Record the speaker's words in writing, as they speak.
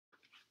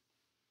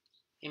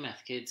Hey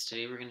Math Kids,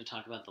 today we're going to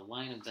talk about the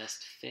line of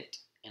best fit,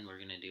 and we're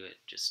going to do it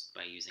just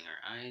by using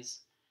our eyes.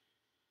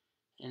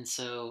 And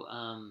so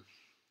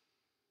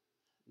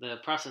the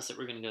process that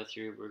we're going to go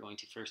through, we're going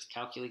to first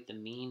calculate the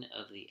mean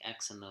of the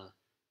x and the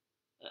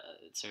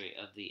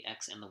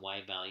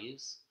y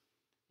values,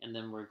 and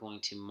then we're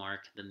going to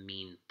mark the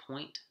mean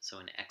point, so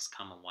an x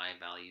comma y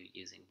value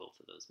using both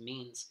of those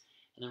means,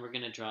 and then we're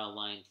going to draw a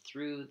line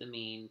through the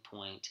mean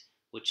point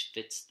which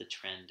fits the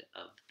trend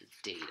of the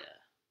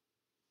data.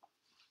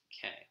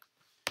 Okay.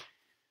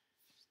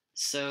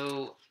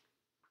 So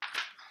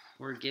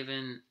we're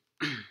given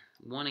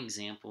one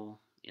example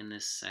in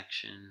this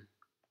section.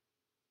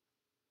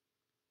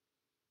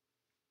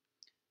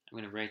 I'm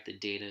going to write the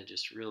data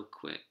just real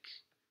quick.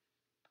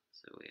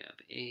 So we have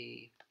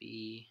A,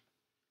 B,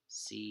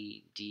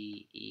 C,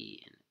 D, E,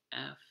 and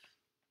F.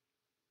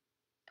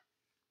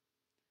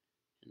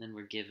 And then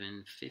we're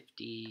given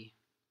 50,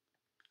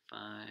 5,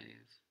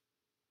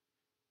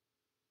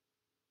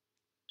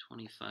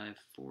 25,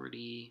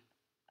 40.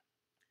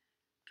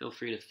 Feel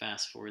free to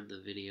fast forward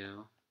the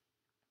video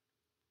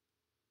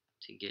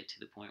to get to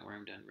the point where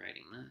I'm done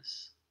writing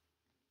this.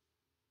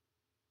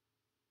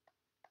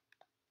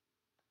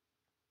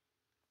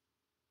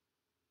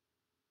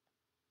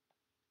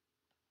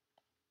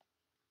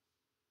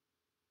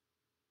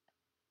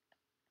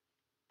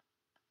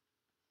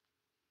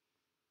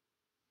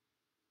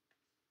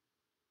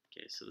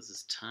 Okay, so this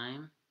is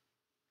time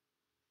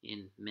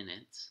in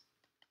minutes.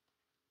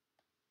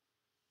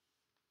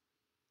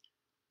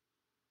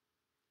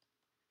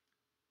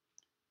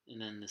 And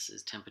then this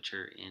is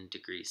temperature in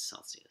degrees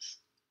Celsius.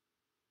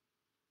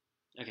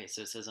 Okay,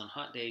 so it says on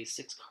hot days,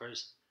 6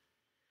 cars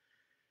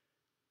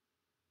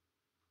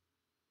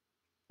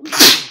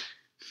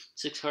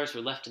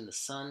were left in the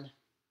sun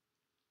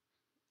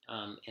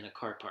in a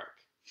car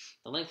park.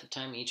 The length of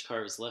time each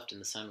car was left in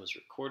the sun was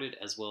recorded,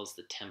 as well as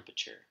the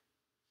temperature.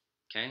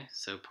 Okay,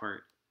 so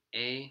part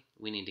A,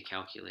 we need to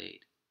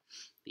calculate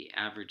the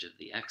average of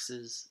the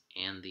x's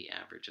and the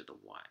average of the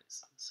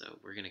y's. So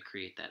we're going to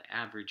create that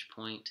average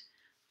point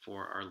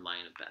for our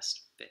line of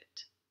best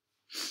fit.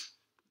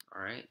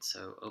 All right,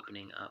 so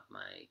opening up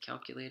my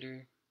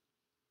calculator.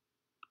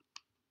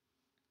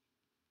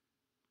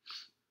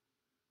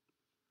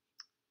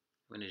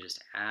 I'm going to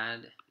just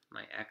add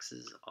my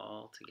x's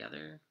all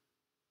together.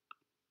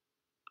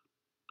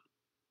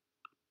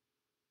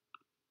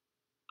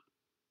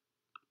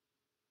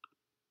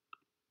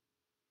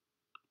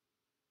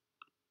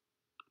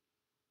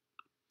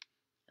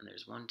 And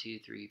there's 1, 2,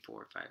 3,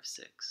 4, 5,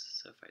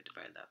 6. So if I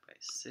divide that by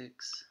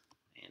 6,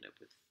 I end up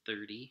with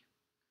 30.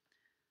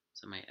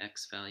 So my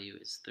x value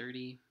is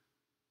 30.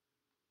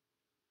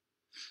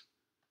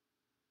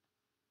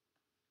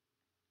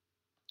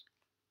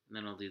 And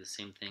then I'll do the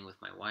same thing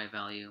with my y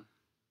value.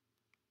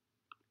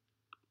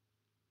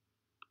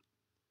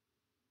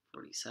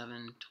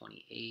 47,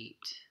 28,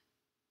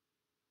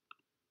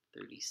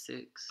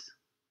 36,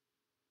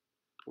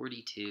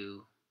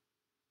 42,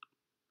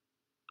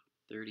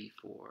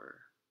 34,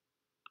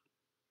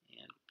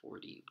 and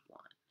 41.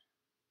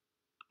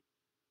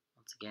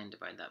 Once again,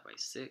 divide that by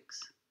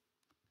 6,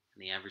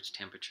 and the average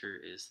temperature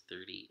is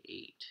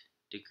 38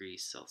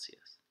 degrees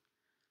Celsius.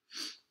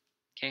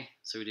 Okay,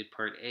 so we did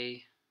part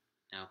A.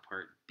 Now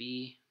part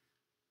B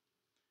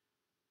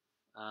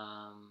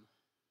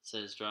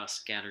says draw a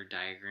scatter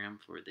diagram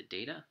for the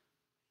data.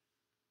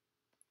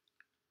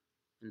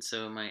 And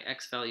so my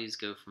x values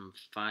go from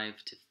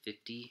 5 to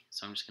 50,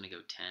 so I'm just going to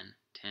go 10,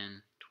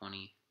 10,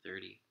 20,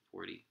 30,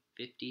 40,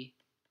 50.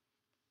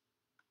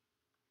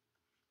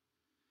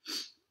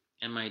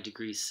 And my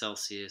degrees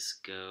Celsius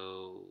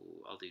go,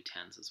 I'll do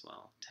 10s as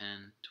well,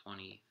 10,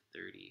 20,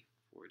 30,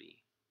 40,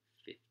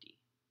 50.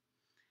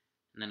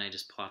 And then I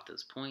just plot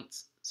those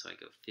points, so I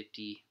go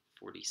 50,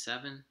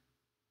 47,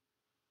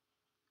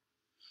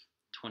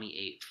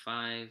 28,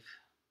 5,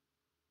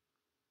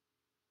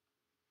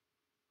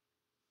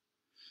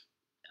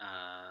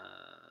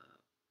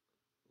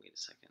 wait a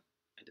second,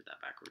 I did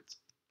that backwards.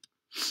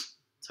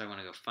 So I want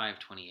to go 5,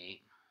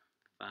 28,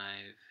 5,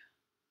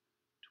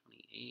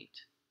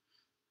 28,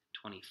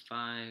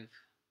 25,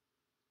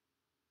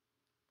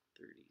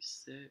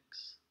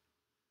 36,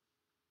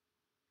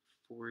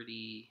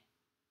 40,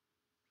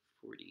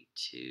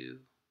 42,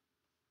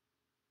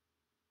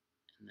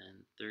 and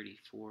then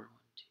 34, 1,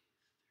 2,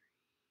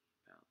 3,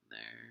 about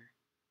there,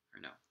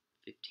 or no,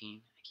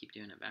 15, I keep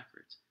doing it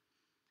backwards,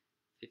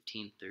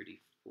 15,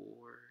 34,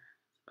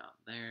 it's about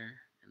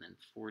there, and then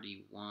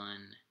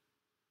 41,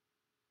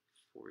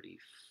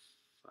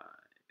 45,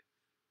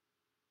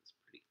 it's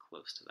pretty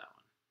close to that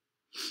one.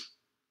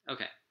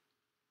 Okay,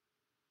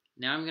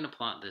 now I'm going to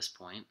plot this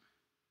point,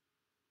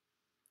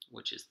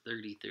 which is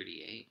 30,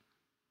 38,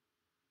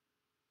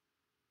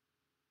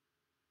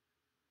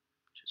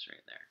 which is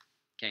right there.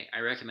 Okay, I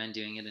recommend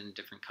doing it in a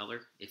different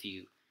color if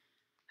you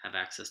have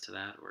access to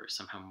that, or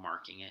somehow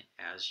marking it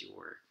as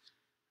your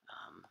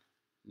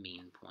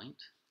mean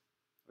point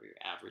or your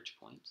average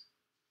point.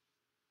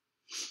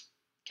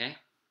 Okay,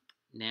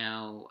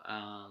 now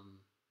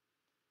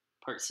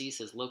Part C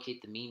says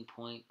locate the mean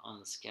point on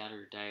the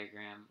scatter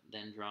diagram,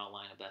 then draw a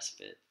line of best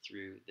fit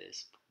through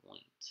this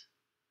point.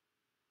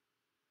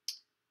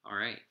 All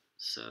right,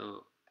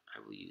 so I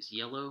will use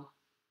yellow,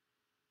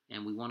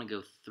 and we want to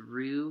go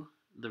through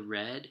the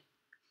red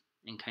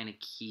and kind of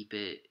keep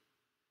it,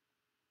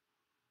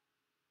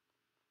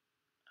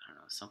 I don't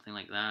know, something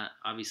like that.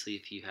 Obviously,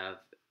 if you have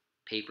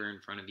paper in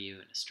front of you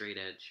and a straight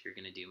edge, you're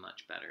going to do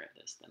much better at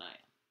this than I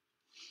am.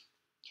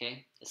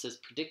 Okay, it says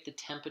predict the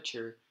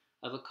temperature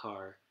of a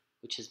car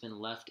which has been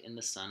left in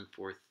the sun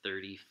for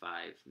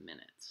 35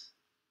 minutes.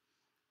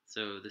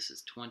 So this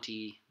is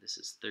 20, this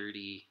is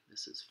 30,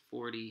 this is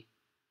 40,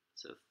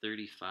 so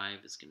 35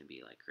 is going to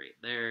be like right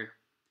there.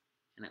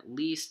 And at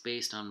least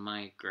based on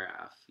my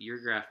graph, your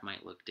graph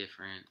might look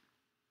different.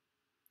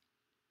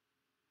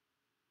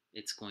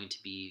 It's going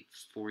to be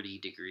 40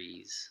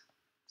 degrees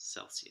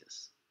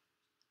Celsius.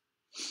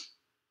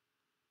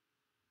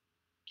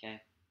 Okay.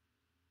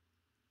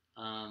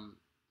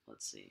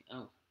 Let's see.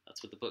 Oh,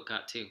 that's what the book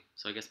got too.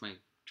 So I guess my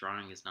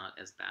drawing is not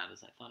as bad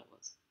as I thought it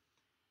was.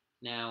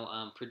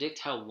 Now, predict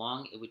how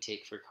long it would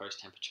take for a car's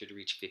temperature to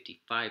reach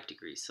 55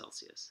 degrees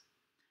Celsius.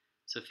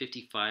 So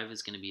 55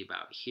 is going to be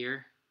about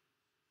here.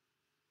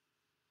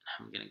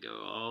 I'm going to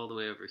go all the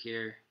way over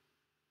here.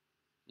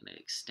 I'm going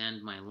to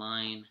extend my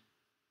line.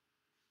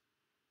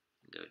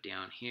 Go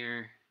down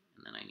here,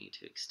 and then I need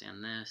to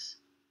extend this.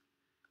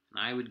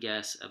 And I would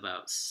guess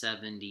about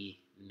 70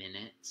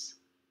 minutes.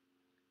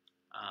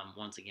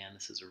 Once again,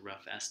 this is a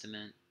rough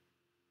estimate.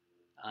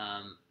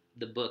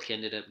 The book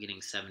ended up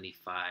getting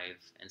 75,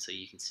 and so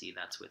you can see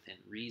that's within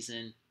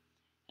reason.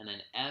 And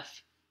then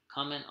F,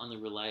 comment on the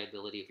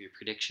reliability of your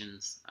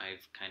predictions.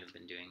 I've kind of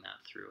been doing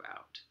that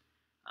throughout.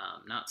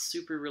 Not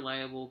super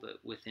reliable,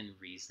 but within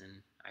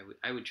reason.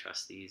 I would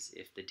trust these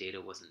if the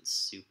data wasn't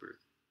super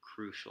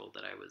crucial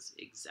that I was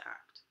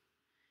exact.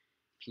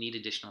 If you need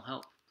additional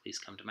help, please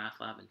come to Math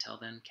Lab. Until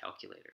then, calculator.